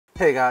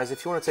Hey guys,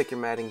 if you want to take your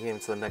Madden game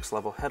to the next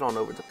level, head on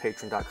over to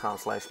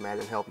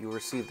patreon.com/MaddenHelp. You'll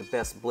receive the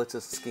best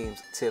blitzes,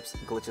 schemes, tips,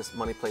 glitches,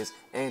 money plays,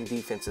 and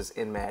defenses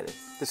in Madden.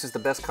 This is the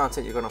best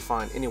content you're going to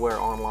find anywhere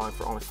online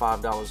for only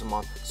 $5 a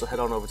month, so head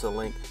on over to the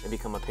link and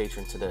become a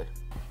patron today.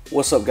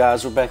 What's up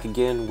guys, we're back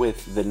again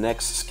with the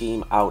next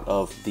scheme out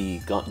of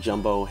the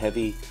Jumbo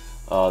Heavy.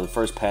 The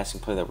first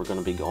passing play that we're going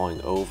to be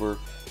going over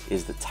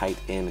is the tight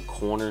end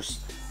corners.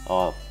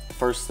 The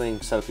first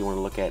setup you want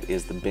to look at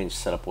is the bench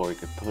setup, where we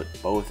could put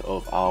both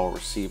of our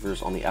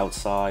receivers on the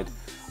outside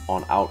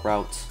on out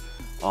routes.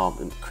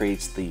 It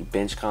creates the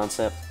bench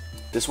concept.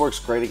 This works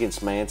great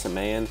against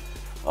man-to-man,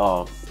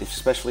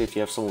 especially if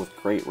you have someone with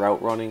great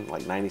route running,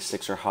 like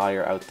 96 or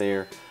higher out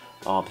there.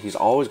 He's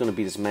always going to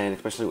beat his man,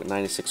 especially with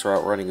 96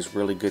 route running is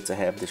really good to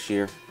have this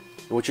year.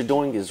 And what you're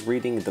doing is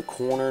reading the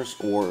corners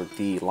or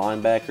the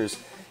linebackers.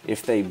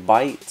 If they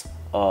bite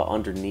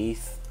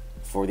underneath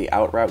for the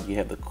out route, you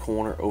have the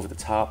corner over the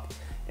top,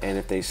 and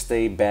if they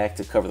stay back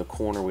to cover the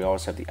corner, we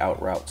always have the out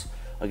routes.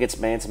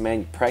 Against man-to-man,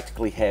 you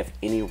practically have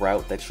any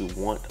route that you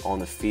want on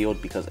the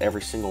field, because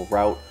every single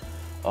route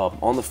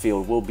on the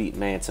field will beat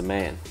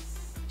man-to-man.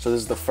 So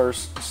this is the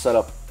first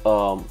setup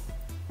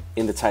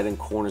in the tight end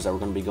corners that we're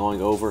going to be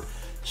going over.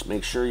 Just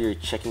make sure you're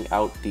checking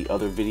out the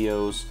other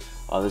videos.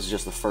 This is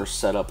just the first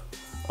setup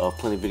of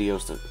plenty of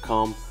videos to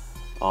come.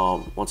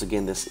 Once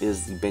again, this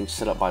is the bench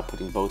setup by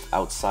putting both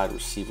outside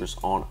receivers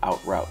on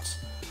out routes.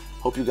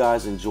 Hope you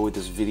guys enjoyed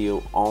this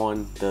video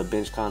on the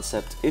bench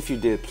concept. If you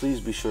did, please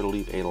be sure to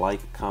leave a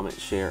like, comment,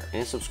 share,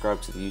 and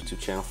subscribe to the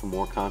YouTube channel for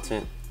more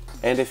content.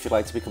 And if you'd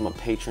like to become a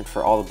patron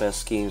for all the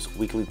best schemes,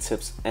 weekly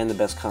tips, and the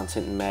best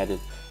content in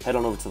Madden, head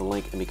on over to the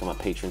link and become a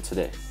patron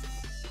today.